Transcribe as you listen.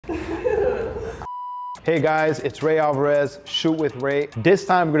Hey guys, it's Ray Alvarez, Shoot with Ray. This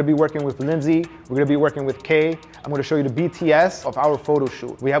time we're gonna be working with Lindsey, we're gonna be working with Kay. I'm gonna show you the BTS of our photo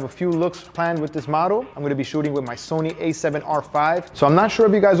shoot. We have a few looks planned with this model. I'm gonna be shooting with my Sony a7R5. So I'm not sure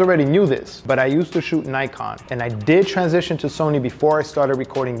if you guys already knew this, but I used to shoot Nikon, and I did transition to Sony before I started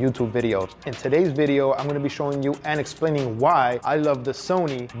recording YouTube videos. In today's video, I'm gonna be showing you and explaining why I love the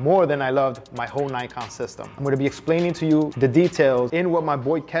Sony more than I loved my whole Nikon system. I'm gonna be explaining to you the details in what my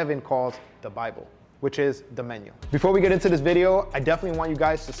boy Kevin calls the Bible, which is the menu. Before we get into this video, I definitely want you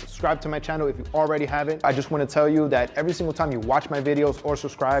guys to subscribe to my channel if you already haven't. I just want to tell you that every single time you watch my videos or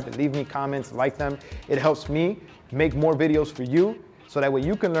subscribe and leave me comments, like them, it helps me make more videos for you so that way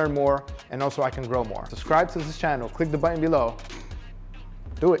you can learn more and also I can grow more. Subscribe to this channel, click the button below.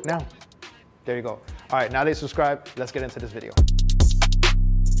 Do it now. There you go. All right, now that you subscribe, let's get into this video.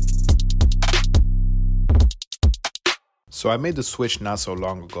 So I made the switch not so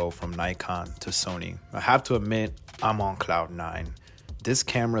long ago from Nikon to Sony. I have to admit, I'm on cloud 9. This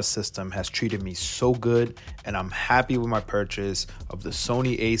camera system has treated me so good, and I'm happy with my purchase of the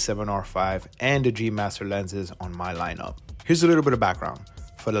Sony a7R5 and the G Master lenses on my lineup. Here's a little bit of background.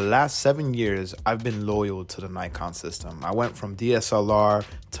 For the last 7 years, I've been loyal to the Nikon system. I went from DSLR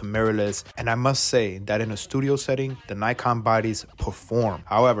to mirrorless, and I must say that in a studio setting, the Nikon bodies perform.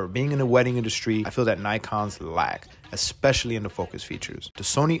 However, being in the wedding industry, I feel that Nikons lack, especially in the focus features. The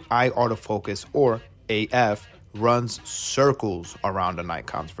Sony eye autofocus, or AF, runs circles around the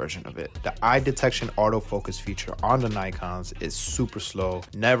Nikon's version of it. The eye detection autofocus feature on the Nikons is super slow,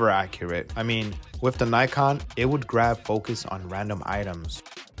 never accurate. I mean, with the Nikon, it would grab focus on random items.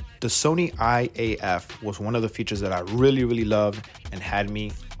 The Sony IAF was one of the features that I really loved and had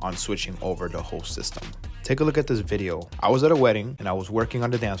me on switching over the whole system. Take a look at this video. I was at a wedding and I was working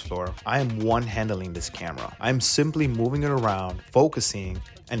on the dance floor. I am one-handling this camera. I'm simply moving it around, focusing,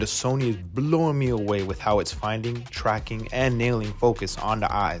 and the Sony is blowing me away with how it's finding, tracking, and nailing focus on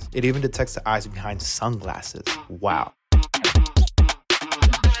the eyes. It even detects the eyes behind sunglasses. Wow.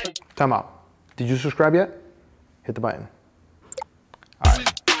 Time out. Did you subscribe yet? Hit the button. All right.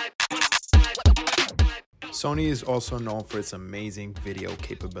 Sony is also known for its amazing video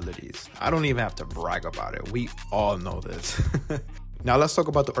capabilities. I don't even have to brag about it. We all know this. Now let's talk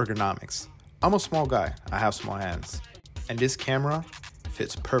about the ergonomics. I'm a small guy. I have small hands. And this camera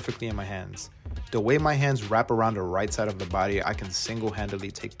fits perfectly in my hands. The way my hands wrap around the right side of the body, I can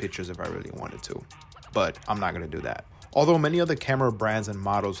single-handedly take pictures if I really wanted to. But I'm not gonna do that. Although many other camera brands and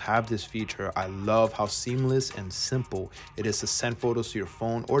models have this feature, I love how seamless and simple it is to send photos to your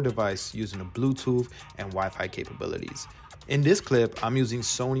phone or device using the Bluetooth and Wi-Fi capabilities. In this clip, I'm using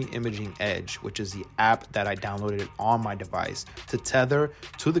Sony Imaging Edge, which is the app that I downloaded on my device to tether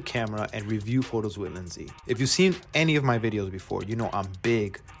to the camera and review photos with Lindsey. If you've seen any of my videos before, you know I'm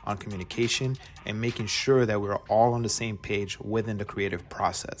big on communication and making sure that we're all on the same page within the creative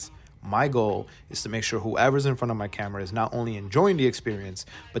process. My goal is to make sure whoever's in front of my camera is not only enjoying the experience,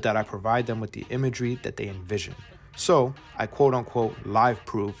 but that I provide them with the imagery that they envision. So I quote unquote live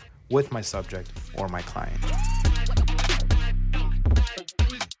proof with my subject or my client.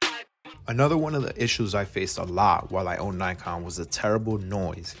 Another one of the issues I faced a lot while I owned Nikon was the terrible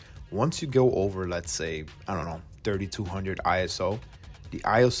noise. Once you go over, let's say, I don't know, 3200 ISO, the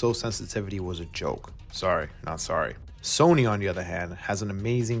ISO sensitivity was a joke. Sorry, not sorry. Sony, on the other hand, has an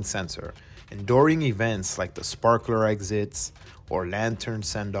amazing sensor, and during events like the sparkler exits or lantern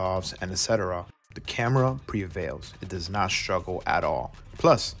send-offs and etc., the camera prevails. It does not struggle at all.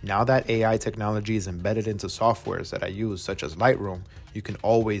 Plus, now that AI technology is embedded into softwares that I use, such as Lightroom, you can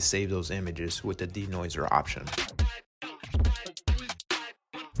always save those images with the denoiser option.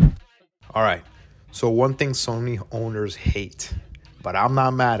 All right, so one thing Sony owners hate, but I'm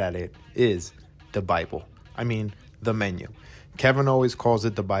not mad at it, is the Bible. I mean, the menu. Kevin always calls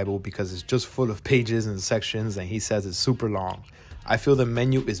it the Bible because it's just full of pages and sections, and he says it's super long. I feel the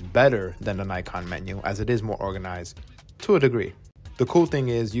menu is better than the Nikon menu as it is more organized to a degree. The cool thing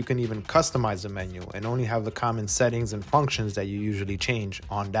is you can even customize the menu and only have the common settings and functions that you usually change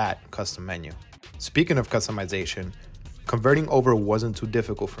on that custom menu. Speaking of customization, converting over wasn't too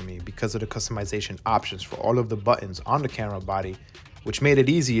difficult for me because of the customization options for all of the buttons on the camera body, which made it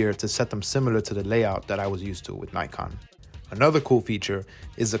easier to set them similar to the layout that I was used to with Nikon. Another cool feature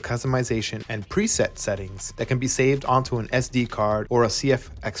is the customization and preset settings that can be saved onto an SD card or a CF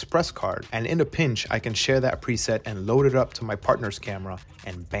Express card, and in a pinch I can share that preset and load it up to my partner's camera,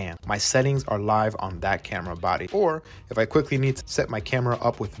 and bam, my settings are live on that camera body. Or if I quickly need to set my camera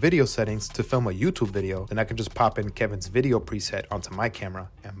up with video settings to film a YouTube video, then I can just pop in Kevin's video preset onto my camera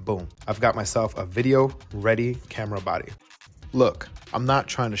and boom, I've got myself a video ready camera body. Look, I'm not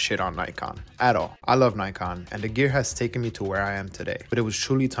trying to shit on Nikon at all. I love Nikon and the gear has taken me to where I am today, but it was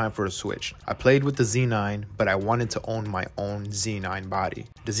truly time for a switch. I played with the Z9, but I wanted to own my own Z9 body.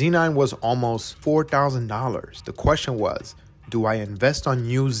 The Z9 was almost $4,000. The question was, do I invest on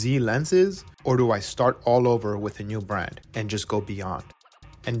new Z lenses or do I start all over with a new brand and just go beyond?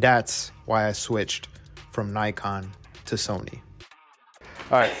 And that's why I switched from Nikon to Sony.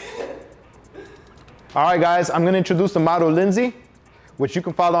 All right, guys, I'm gonna introduce the model Lindsey, which you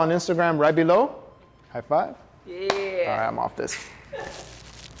can follow on Instagram right below. High five. Yeah. All right, I'm off this.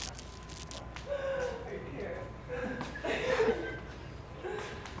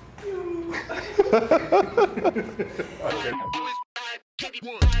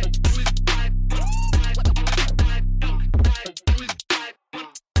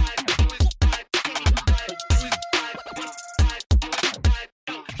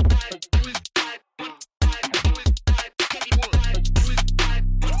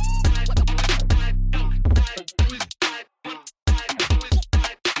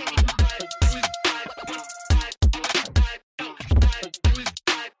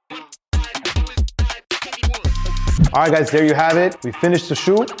 All right, guys, there you have it. We finished the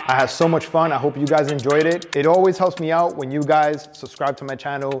shoot. I had so much fun. I hope you guys enjoyed it. It always helps me out when you guys subscribe to my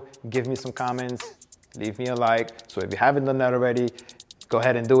channel, give me some comments, leave me a like. So if you haven't done that already, go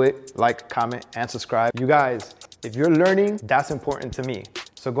ahead and do it. Like, comment, and subscribe. You guys, if you're learning, that's important to me.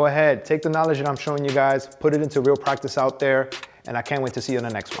 So go ahead, take the knowledge that I'm showing you guys, put it into real practice out there, and I can't wait to see you in the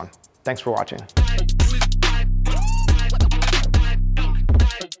next one. Thanks for watching.